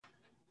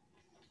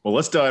Well,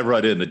 let's dive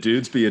right in. The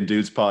Dudes Being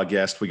Dudes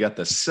podcast. We got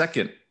the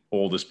second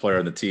oldest player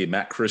on the team,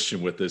 Matt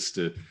Christian, with us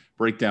to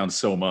break down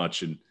so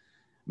much. And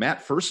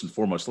Matt, first and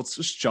foremost, let's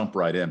just jump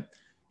right in.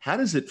 How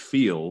does it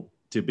feel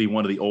to be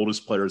one of the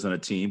oldest players on a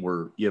team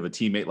where you have a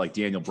teammate like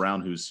Daniel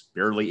Brown, who's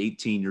barely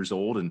 18 years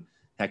old, and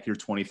heck, you're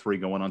 23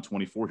 going on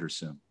 24 here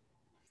soon?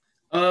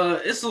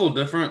 It's a little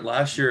different.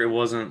 Last year it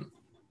wasn't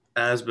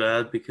as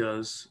bad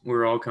because we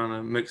were all kind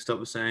of mixed up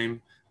the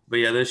same. But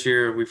yeah, this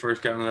year we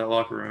first got into that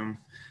locker room,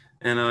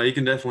 and you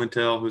can definitely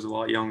tell who's a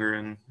lot younger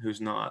and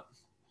who's not.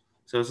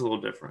 So it's a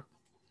little different.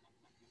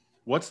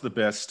 What's the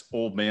best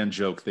old man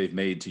joke they've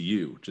made to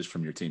you just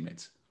from your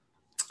teammates?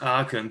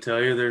 I couldn't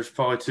tell you. There's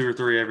probably two or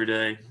three every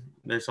day.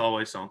 There's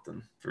always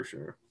something for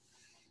sure.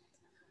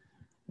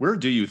 Where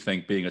do you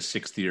think being a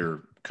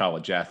sixth-year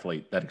college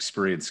athlete, that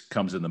experience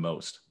comes in the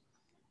most?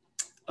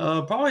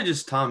 Probably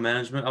just time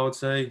management, I would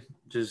say.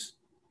 Just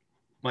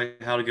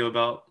like how to go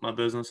about my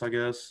business, I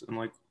guess, and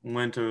like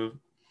when to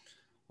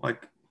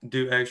like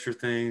do extra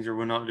things or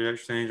when not to do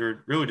extra things,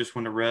 or really just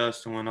when to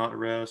rest and when not to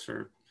rest,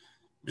 or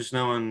just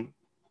knowing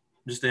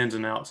just the ins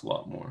and outs a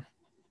lot more.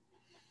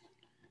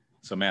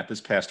 So, Matt, this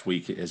past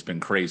week has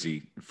been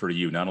crazy for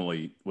you, not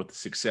only with the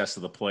success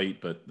of the plate,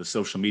 but the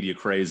social media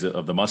craze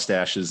of the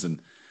mustaches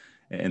and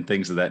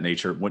things of that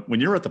nature. When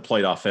you're at the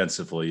plate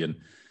offensively, and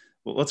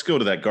well, let's go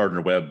to that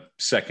Gardner-Webb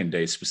second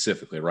day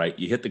specifically, right?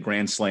 You hit the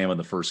grand slam in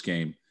the first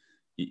game.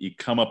 You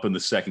come up in the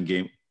second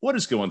game. What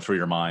is going through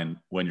your mind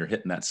when you're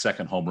hitting that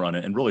second home run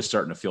and really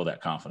starting to feel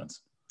that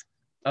confidence?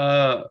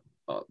 The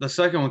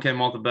second one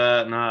came off the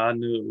bat, and I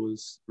knew it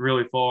was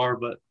really far.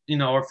 But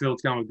our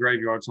field's kind of a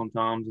graveyard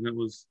sometimes, and it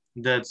was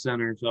dead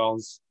center. So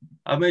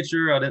I made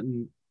sure I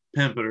didn't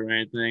pimp it or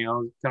anything. I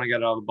was kind of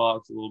got it out of the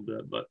box a little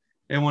bit, but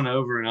it went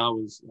over, and I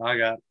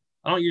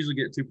don't usually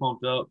get too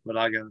pumped up, but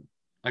I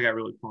got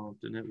really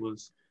pumped, and it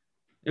was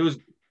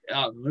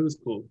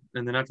cool.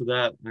 And then after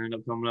that, I ended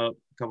up coming up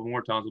a couple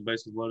more times with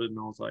bases loaded, and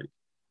I was like,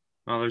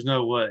 oh, there's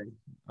no way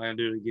I can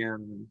do it again.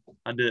 And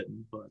I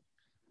didn't, but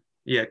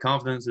yeah,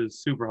 confidence is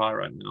super high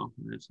right now.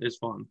 It's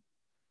fun.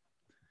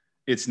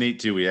 It's neat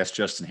too. We asked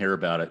Justin Hare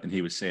about it, and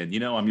he was saying,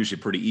 I'm usually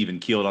pretty even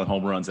keeled on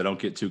home runs. I don't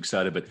get too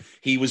excited, but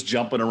he was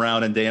jumping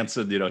around and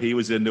dancing. He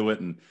was into it.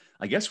 And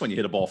I guess when you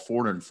hit a ball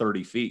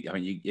 430 feet, I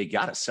mean, you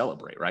got to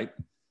celebrate, right?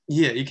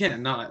 Yeah, you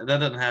can't not. That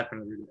doesn't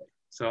happen every day.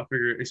 So I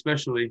figure,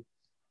 especially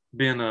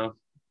being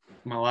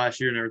my last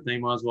year and everything,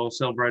 might as well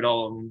celebrate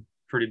all of them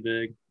pretty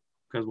big,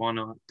 because why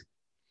not?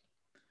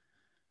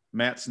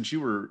 Matt, since you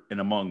were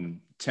in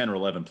among 10 or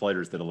 11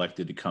 players that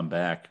elected to come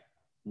back,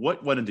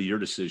 what went into your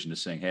decision to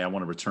saying, hey, I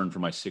want to return for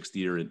my sixth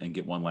year and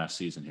get one last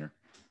season here?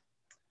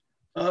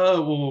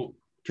 Well,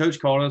 coach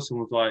called us and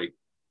was like,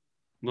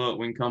 look,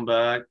 we can come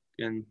back.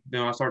 And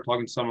then I started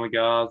talking to some of the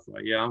guys,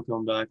 like, yeah, I'm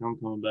coming back. I'm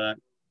coming back.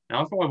 And I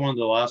was probably one of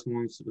the last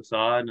ones to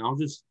decide. And I was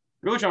just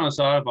really trying to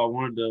decide if I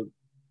wanted to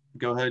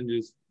go ahead and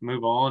just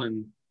move on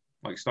and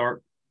like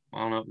start, I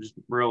don't know, just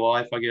real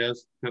life, I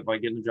guess,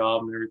 like getting a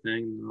job and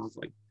everything. And I was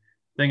like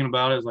thinking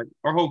about it. It's like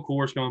our whole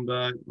core's coming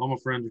back. All my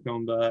friends are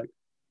coming back.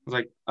 I was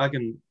like, I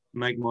can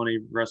make money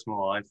the rest of my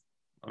life.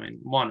 I mean,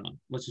 why not?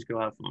 Let's just go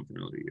have fun for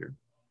another year.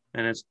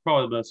 And it's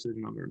probably the best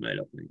decision I've ever made,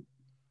 I think.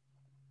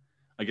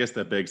 I guess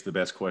that begs the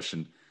best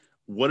question.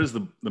 What is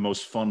the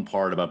most fun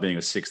part about being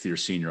a sixth year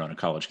senior on a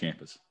college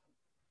campus?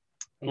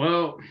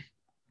 Well,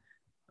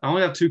 I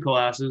only have two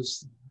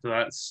classes, so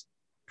that's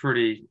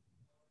pretty,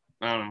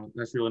 I don't know,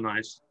 that's really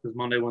nice because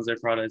Monday, Wednesday,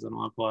 Fridays, I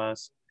don't have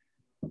class.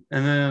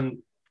 And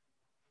then,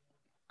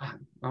 I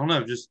don't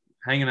know, just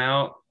hanging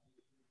out.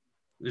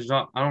 There's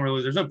no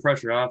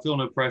pressure. I feel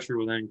no pressure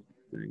with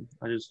anything.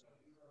 I just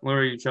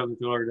literally show the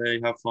field every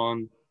day, have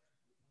fun,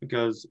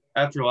 because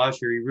after last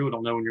year, you really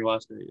don't know when your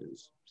last day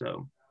is.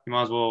 So you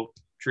might as well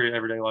treat it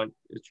every day like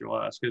it's your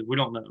last, because we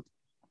don't know.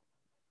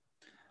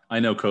 I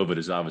know COVID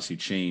has obviously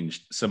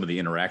changed some of the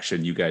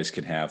interaction you guys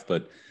can have,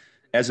 but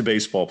as a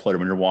baseball player,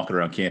 when you're walking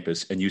around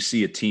campus and you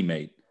see a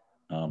teammate,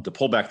 to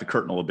pull back the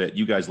curtain a little bit,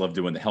 you guys love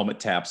doing the helmet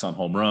taps on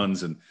home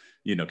runs and,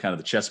 kind of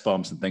the chest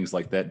bumps and things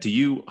like that. Do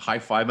you high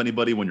five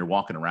anybody when you're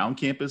walking around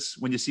campus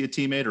when you see a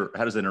teammate, or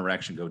how does that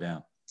interaction go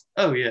down?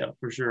 Oh, yeah,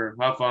 for sure.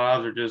 High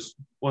fives are just,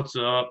 what's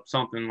up,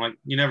 something like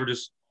you never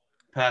just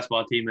pass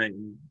by a teammate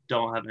and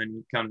don't have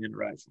any kind of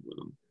interaction with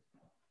them.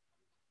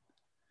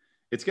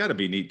 It's got to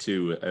be neat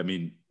too. I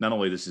mean, not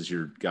only this is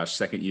your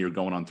second year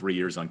going on 3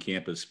 years on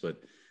campus,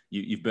 but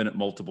you've been at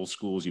multiple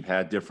schools, you've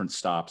had different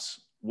stops.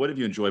 What have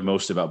you enjoyed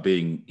most about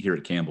being here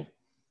at Campbell?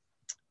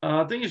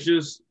 I think it's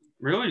just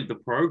really the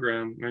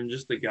program and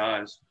just the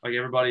guys. Like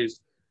everybody's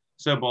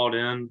so bought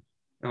in,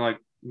 and like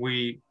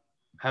we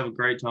have a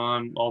great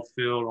time off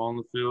field, on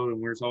the field, and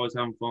we're just always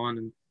having fun.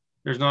 And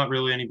there's not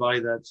really anybody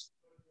that's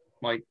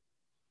like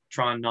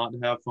trying not to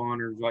have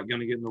fun or like going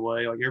to get in the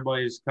way. Like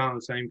everybody's kind of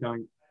the same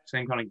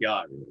kind of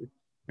guy. Really,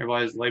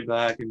 everybody's laid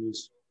back and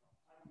just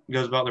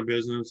goes about their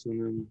business, and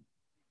then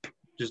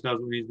just does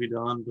what needs to be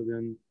done. But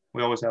then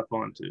we always have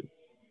fun too.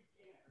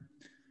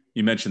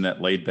 You mentioned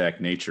that laid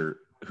back nature.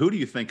 who do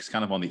you think is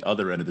kind of on the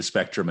other end of the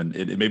spectrum and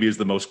it maybe is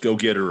the most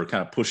go-getter or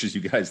kind of pushes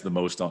you guys the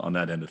most on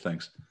that end of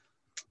things?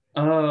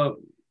 I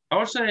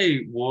would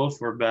say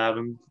Wolf or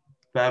Babin.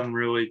 Babin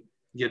really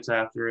gets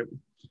after it,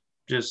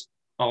 just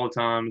all the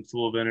time. It's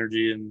full of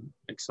energy and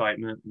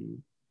excitement,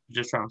 and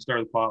just trying to stir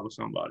the pot with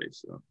somebody.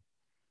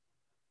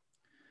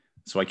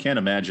 So I can't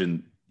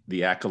imagine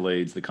the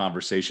accolades, the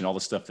conversation, all the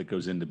stuff that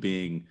goes into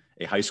being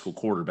a high school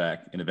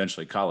quarterback and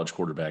eventually college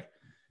quarterback.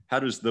 How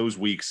does those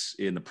weeks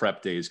in the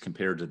prep days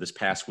compare to this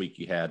past week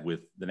you had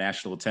with the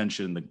national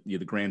attention,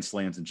 the grand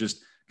slams, and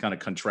just kind of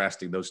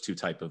contrasting those two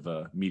type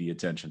of media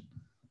attention?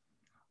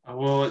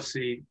 Well, let's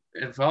see.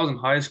 If I was in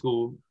high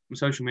school,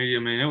 social media,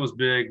 I mean, it was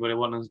big, but it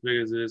wasn't as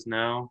big as it is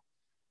now.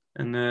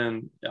 And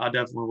then I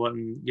definitely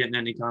wasn't getting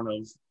any kind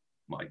of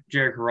like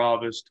Jerry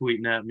Carabas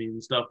tweeting at me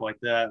and stuff like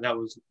that. That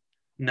was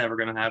never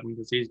going to happen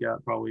because he's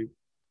got probably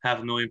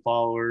 500,000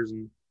 followers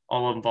and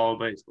all of them follow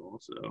baseball.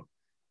 So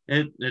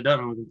it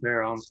doesn't really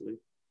compare, honestly.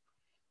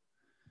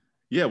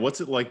 Yeah.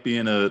 What's it like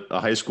being a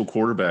high school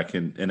quarterback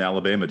in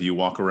Alabama? Do you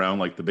walk around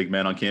like the big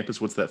man on campus?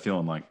 What's that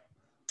feeling like?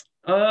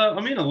 I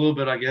mean, a little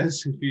bit, I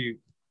guess,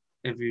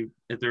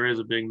 if there is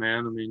a big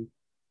man. I mean,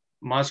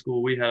 my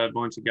school, we had a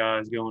bunch of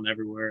guys going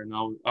everywhere, and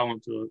I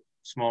went to a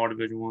smaller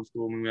Division I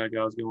school. I mean, we had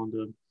guys going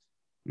to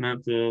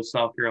Memphis,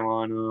 South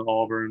Carolina,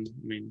 Auburn.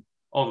 I mean,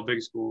 all the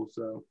big schools.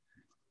 So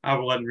I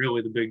wasn't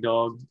really the big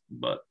dog,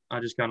 but I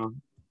just kind of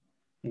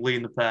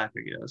leading the pack,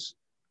 I guess.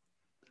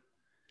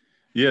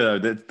 Yeah,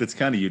 that's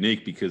kind of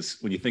unique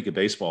because when you think of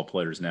baseball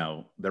players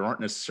now, there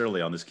aren't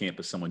necessarily on this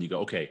campus someone you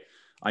go, okay,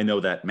 I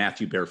know that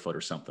Matthew Barefoot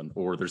or something,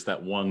 or there's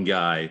that one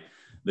guy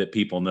that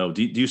people know.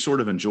 Do you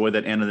sort of enjoy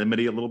that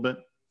anonymity a little bit?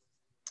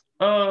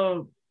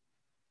 A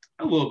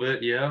little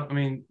bit, yeah. I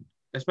mean,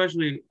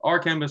 especially our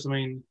campus. I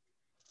mean,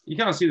 you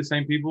kind of see the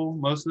same people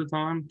most of the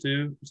time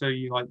too. So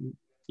you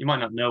might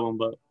not know them,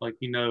 but like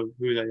you know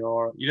who they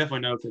are. You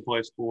definitely know if they play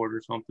a sport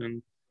or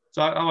something.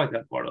 So I like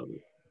that part of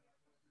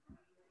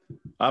it.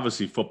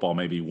 Obviously, football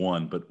may be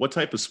one, but what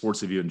type of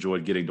sports have you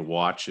enjoyed getting to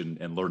watch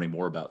and learning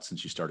more about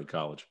since you started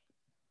college?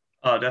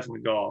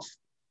 Definitely golf,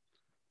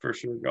 for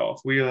sure.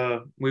 Golf. We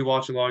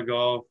watch a lot of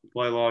golf,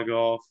 play a lot of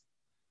golf,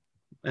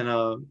 and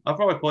I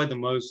probably played the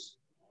most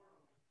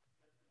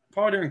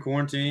probably during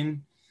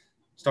quarantine.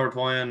 Started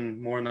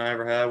playing more than I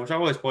ever had, which I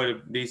always played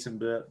a decent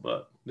bit,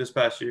 but this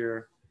past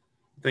year,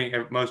 I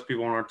think most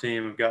people on our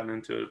team have gotten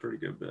into it a pretty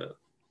good bit.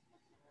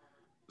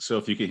 So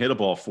if you can hit a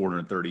ball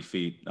 430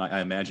 feet, I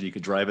imagine you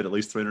could drive it at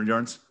least 300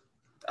 yards?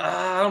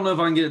 I don't know if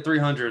I can get it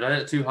 300. I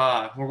hit it too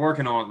high. We're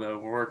working on it, though.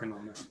 We're working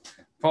on it.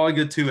 Probably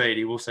good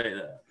 280. We'll say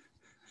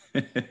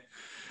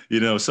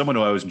that. Someone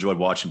who I always enjoyed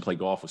watching play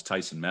golf was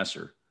Tyson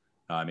Messer.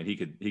 I mean,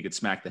 he could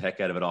smack the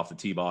heck out of it off the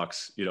tee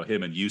box.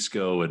 Him and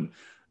Yusko and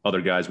other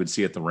guys would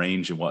see at the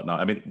range and whatnot.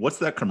 I mean, what's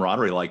that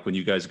camaraderie like when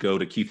you guys go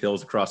to Keith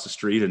Hills across the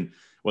street and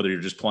whether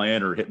you're just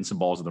playing or hitting some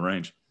balls at the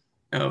range?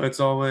 It's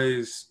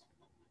always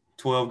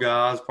 12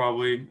 guys,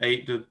 probably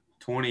 8 to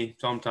 20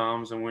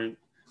 sometimes. And we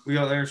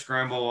go out there and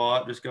scramble a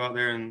lot, just go out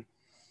there and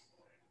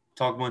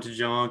talk a bunch of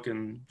junk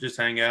and just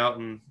hang out.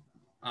 And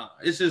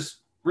it's just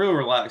real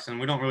relaxing.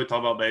 We don't really talk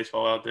about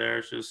baseball out there.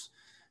 It's just,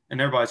 and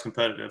everybody's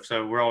competitive.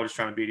 So we're all just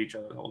trying to beat each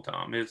other the whole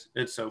time.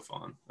 It's so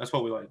fun. That's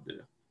what we like to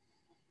do.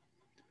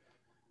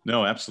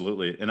 No,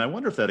 absolutely. And I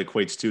wonder if that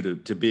equates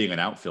to being an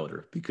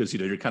outfielder because,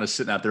 you're kind of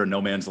sitting out there in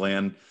no man's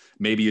land.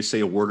 Maybe you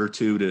say a word or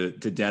two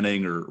to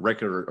Denning or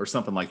Ricker or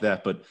something like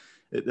that, but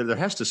there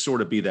has to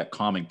sort of be that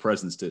calming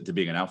presence to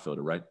being an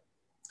outfielder, right?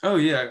 Oh,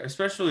 yeah.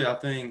 Especially, I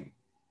think,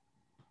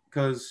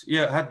 because,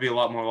 yeah, it had to be a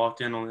lot more locked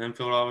in on the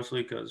infield,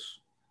 obviously, because,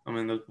 I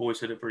mean, those boys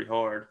hit it pretty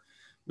hard.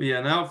 But, yeah,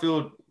 in the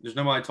outfield, there's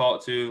nobody to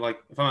talk to. Like,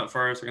 if I'm at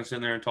first, I can sit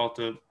in there and talk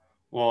to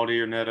Waldy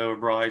or Neto or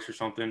Bryce or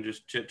something,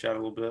 just chit-chat a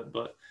little bit.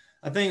 But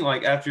I think,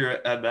 like, after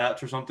you're at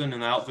bats or something in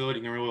the outfield,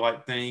 you can really,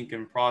 like, think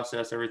and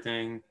process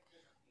everything,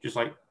 just,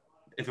 like,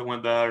 if it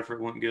went bad or if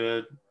it went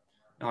good,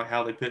 and, like,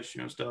 how they pitched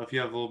you and stuff. You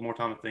have a little more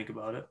time to think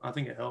about it. I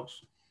think it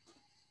helps.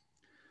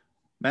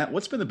 Matt,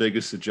 what's been the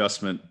biggest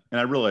adjustment? And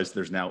I realize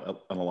there's now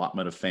an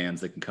allotment of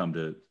fans that can come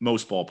to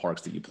most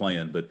ballparks that you play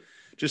in, but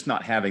just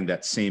not having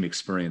that same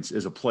experience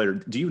as a player.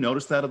 Do you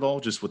notice that at all,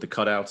 just with the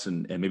cutouts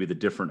and maybe the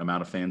different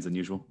amount of fans than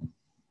usual?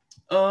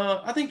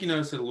 I think you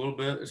noticed it a little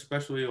bit,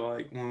 especially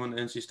like when we went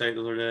to NC State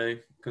the other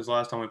day, because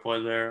last time we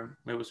played there,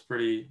 it was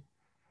pretty,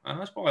 it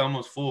was probably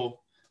almost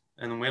full.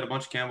 And then we had a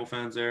bunch of Campbell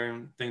fans there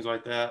and things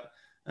like that.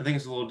 I think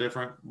it's a little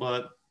different,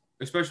 but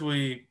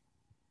especially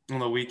on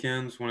the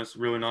weekends when it's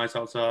really nice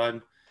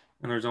outside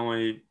and there's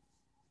only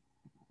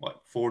like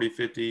 40,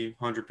 50,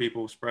 100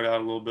 people spread out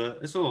a little bit,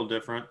 it's a little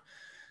different.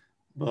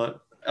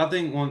 But I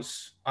think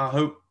I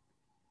hope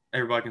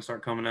everybody can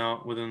start coming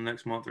out within the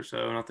next month or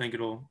so, and I think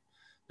it'll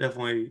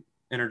definitely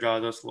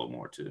energize us a little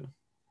more too.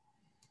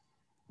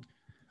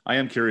 I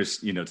am curious,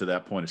 to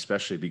that point,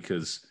 especially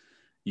because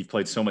you've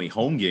played so many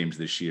home games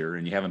this year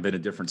and you haven't been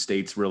in different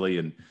states really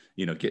and,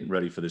 getting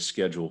ready for this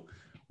schedule.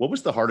 What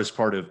was the hardest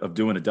part of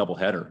doing a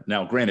doubleheader?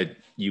 Now, granted,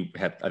 you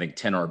had, I think,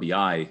 10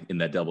 RBI in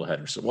that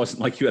doubleheader, so it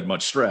wasn't like you had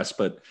much stress,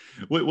 but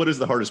what is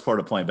the hardest part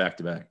of playing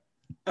back-to-back?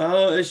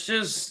 It's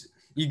just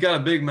you got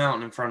a big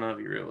mountain in front of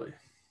you, really,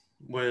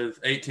 with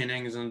 18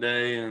 innings in a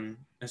day, and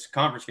it's a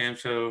conference game.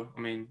 So,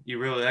 I mean, you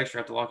really extra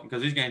have to lock in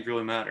because these games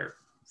really matter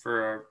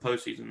for our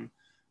postseason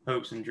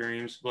hopes and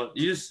dreams. But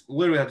you just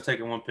literally have to take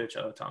it one pitch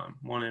at a time,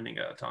 one inning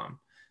at a time.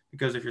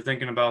 Because if you're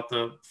thinking about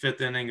the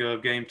fifth inning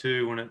of game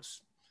two when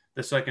it's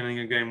the second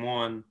inning of game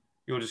one,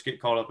 you'll just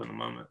get caught up in the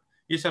moment.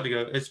 You just have to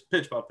go. It's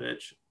pitch by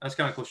pitch. That's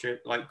kind of cliche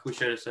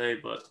to say,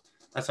 but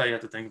that's how you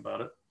have to think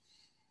about it.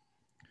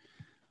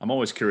 I'm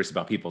always curious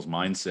about people's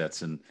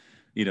mindsets. And,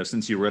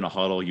 since you were in a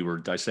huddle, you were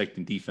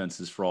dissecting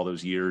defenses for all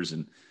those years.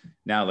 And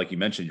now, like you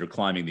mentioned, you're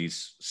climbing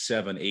these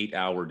 7-8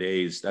 hour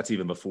days. That's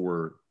even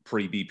before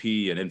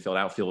pre-BP and infield,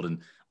 outfield, and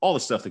all the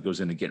stuff that goes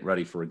into getting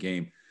ready for a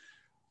game.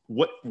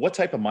 What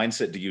type of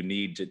mindset do you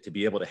need to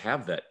be able to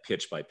have that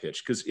pitch by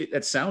pitch? Because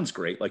that sounds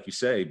great, like you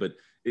say, but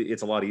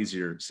it's a lot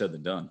easier said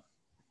than done.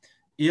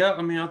 Yeah,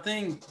 I mean, I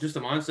think just the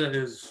mindset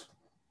is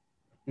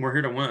we're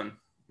here to win,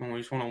 and we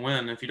just want to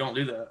win. If you don't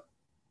do that,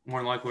 more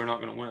than likely we're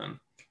not going to win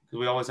because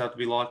we always have to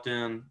be locked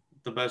in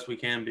the best we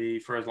can be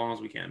for as long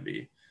as we can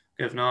be.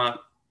 If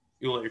not,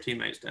 you'll let your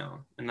teammates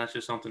down, and that's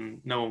just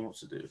something no one wants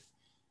to do.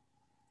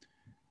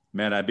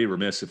 Man, I'd be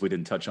remiss if we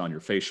didn't touch on your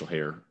facial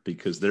hair,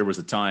 because there was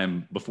a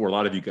time before a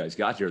lot of you guys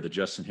got here that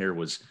Justin hair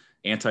was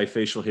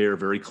anti-facial hair,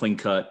 very clean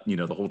cut,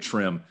 the whole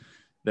trim.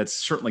 That's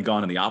certainly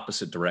gone in the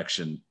opposite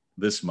direction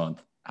this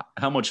month.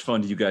 How much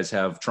fun do you guys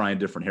have trying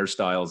different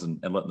hairstyles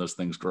and letting those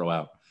things grow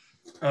out?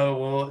 Oh,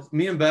 well,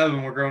 me and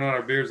Babin were growing out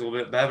our beards a little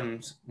bit.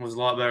 Babin's was a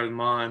lot better than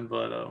mine,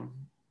 but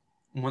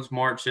once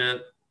March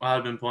hit,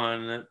 I'd been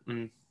planning it.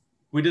 And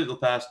we did it the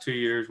past 2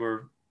 years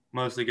where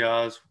most of the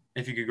guys,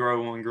 if you could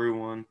grow one, grew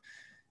one.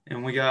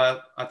 And we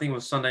got, I think it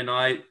was Sunday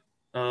night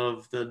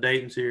of the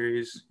Dayton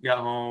series, got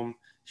home,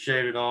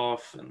 shaved it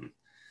off. And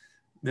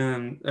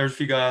then there's a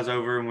few guys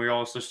over and we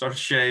also started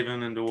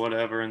shaving into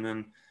whatever. And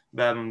then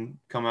Babin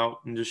come out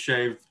and just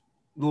shaved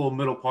the little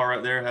middle part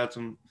right there, had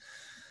some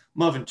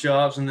muffin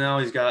chops. And now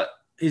he's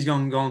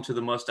going to go into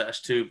the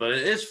mustache too. But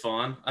it is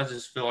fun. I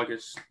just feel like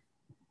it's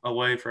a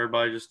way for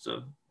everybody just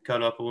to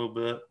cut up a little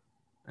bit.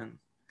 And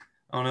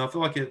I don't know, I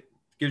feel like it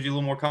gives you a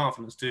little more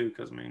confidence too.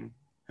 Because, I mean,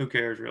 who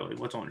cares really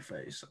what's on your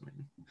face? I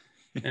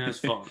mean, and it's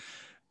fun.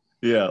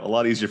 Yeah, a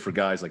lot easier for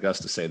guys like us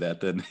to say that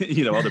than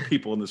other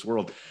people in this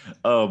world.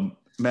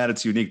 Matt,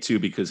 it's unique too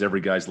because every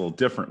guy's a little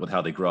different with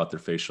how they grow out their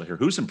facial hair.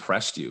 Who's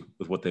impressed you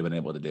with what they've been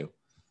able to do?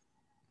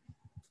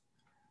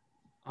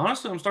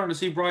 Honestly, I'm starting to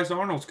see Bryce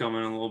Arnold's coming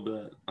in a little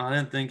bit. I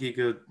didn't think he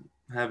could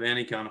have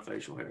any kind of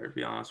facial hair, to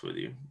be honest with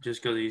you,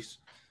 just because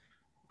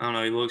I don't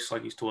know, he looks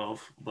like he's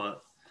 12,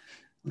 but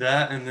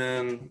that, and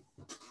then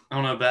I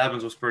don't know,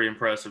 Babins was pretty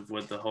impressive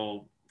with the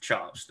whole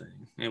chops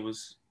thing. It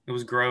was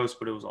gross,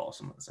 but it was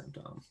awesome at the same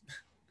time.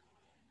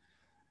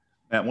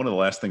 Matt, one of the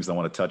last things I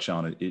want to touch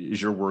on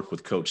is your work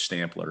with Coach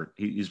Stampler.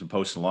 He's been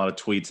posting a lot of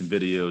tweets and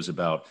videos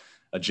about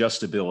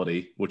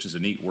adjustability, which is a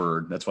neat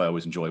word. That's why I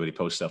always enjoy when he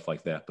posts stuff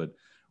like that. But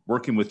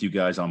working with you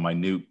guys on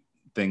minute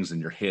things in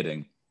your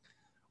hitting,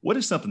 what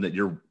is something that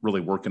you're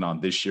really working on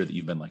this year that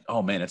you've been like,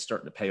 oh man, it's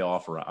starting to pay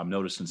off, or I'm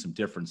noticing some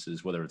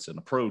differences, whether it's an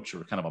approach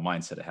or kind of a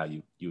mindset of how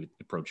you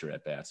approach your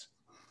at-bats?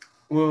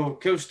 Well,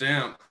 Coach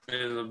Stamp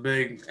is a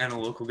big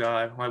analytical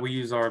guy. Like, we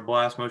use our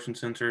blast motion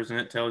sensors, and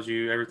it tells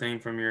you everything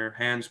from your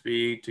hand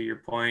speed to your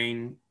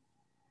plane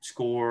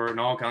score and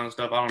all kinds of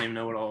stuff. I don't even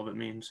know what all of it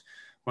means.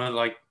 But,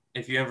 like,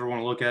 if you ever want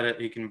to look at it,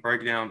 he can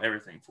break down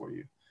everything for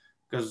you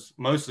because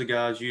most of the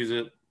guys use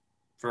it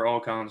for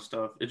all kinds of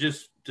stuff. It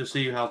just to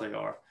see how they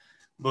are.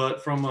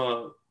 But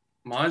from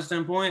my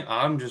standpoint,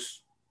 I'm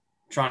just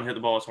trying to hit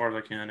the ball as hard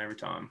as I can every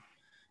time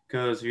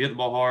because if you hit the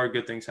ball hard,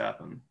 good things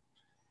happen.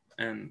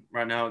 And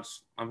right now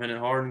I'm hitting it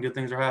hard and good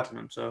things are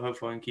happening. So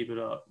hopefully I can keep it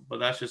up. But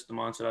that's just the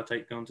mindset I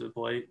take going to the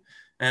plate.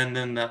 And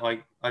then that,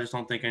 like, I just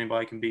don't think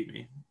anybody can beat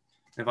me.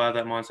 If I have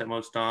that mindset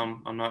most of the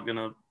time, I'm not going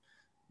to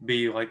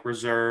be like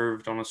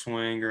reserved on a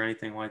swing or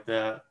anything like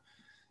that.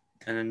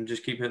 And then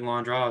just keep hitting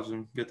line drives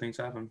and good things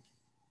happen.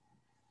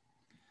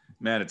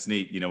 Man, it's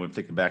neat. When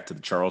thinking back to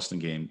the Charleston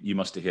game, you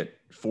must have hit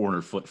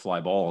 400-foot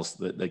fly balls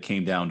that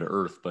came down to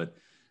earth. But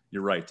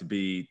you're right, to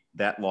be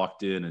that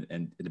locked in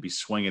and to be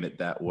swinging it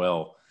that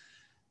well.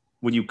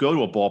 When you go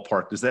to a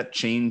ballpark, does that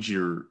change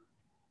your,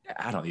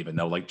 I don't even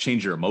know, like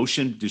change your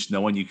emotion, just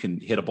knowing you can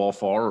hit a ball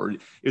far? Or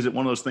is it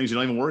one of those things you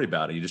don't even worry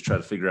about it? You just try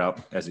to figure out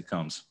as it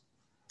comes?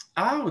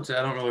 I would say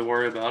I don't really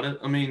worry about it.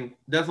 I mean,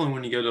 definitely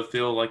when you go to the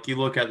field, like you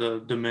look at the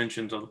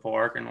dimensions of the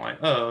park and like,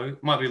 oh,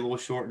 it might be a little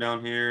short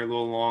down here, a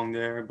little long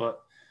there.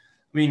 But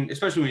I mean,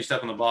 especially when you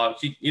step in the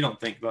box, you don't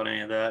think about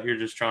any of that. You're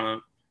just trying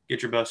to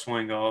get your best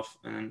swing off.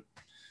 And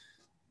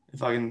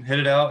if I can hit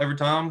it out every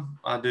time,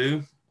 I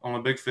do on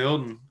a big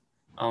field. And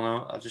I don't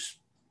know,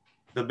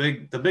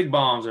 the big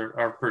bombs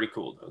are pretty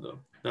cool though.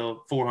 The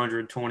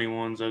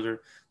 421s,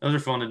 those are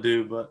fun to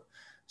do. But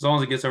as long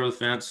as it gets over the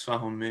fence, it's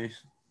fine with me.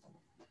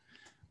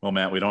 Well,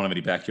 Matt, we don't have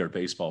any backyard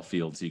baseball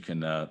fields you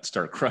can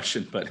start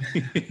crushing, but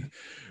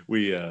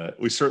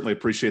we certainly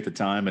appreciate the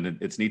time, and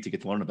it's neat to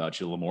get to learn about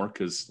you a little more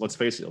because let's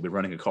face it, you'll be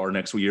running a car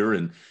next year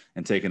and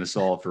taking us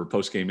all for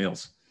post-game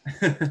meals.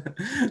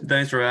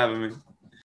 Thanks for having me.